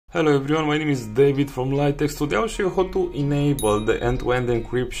Hello everyone, my name is David from Lightex. Today I'll show you how to enable the end-to-end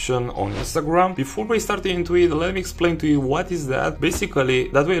encryption on Instagram. Before we start into it, let me explain to you what is that. Basically,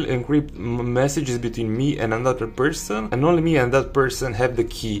 that will encrypt messages between me and another person, and only me and that person have the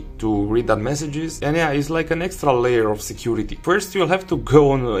key to read that messages. And yeah, it's like an extra layer of security. First, you'll have to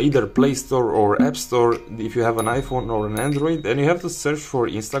go on either Play Store or App Store if you have an iPhone or an Android, and you have to search for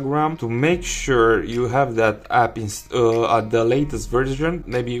Instagram to make sure you have that app at the latest version.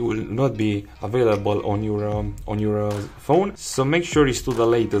 Maybe will not be available on your phone, so make sure it's to the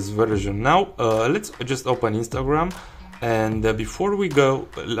latest version. Now let's just open Instagram, and before we go,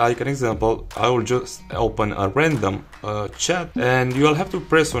 like an example, I will just open a random chat, and you will have to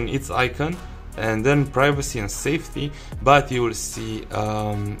press on its icon and then privacy and safety, but you will see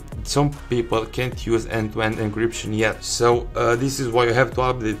some people can't use end-to-end encryption yet. So this is why you have to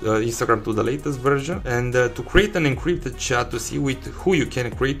update Instagram to the latest version. And to create an encrypted chat, to see with who you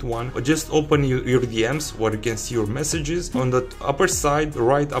can create one, just open your DMs where you can see your messages. On the upper side,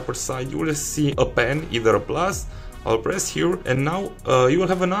 right upper side, you will see a pen, either a plus. I'll press here, and now you will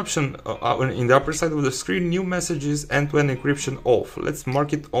have an option in the upper side of the screen, new messages, end-to-end encryption off. Let's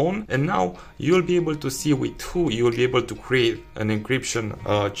mark it on, and now you will be able to see with who you will be able to create an encryption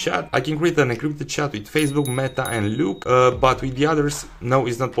chat. I can create an encrypted chat with Facebook, Meta, and Loop, but with the others, no,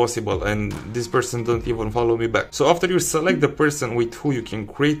 it's not possible, and this person don't even follow me back. So after you select the person with who you can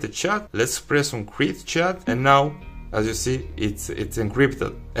create a chat, let's press on create chat, and now, as you see, it's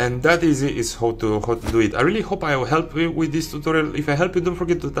encrypted. And that easy is how to do it. I really hope I will help you with this tutorial. If I help you, don't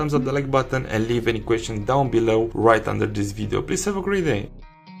forget to thumbs up the like button and leave any questions down below right under this video. Please have a great day.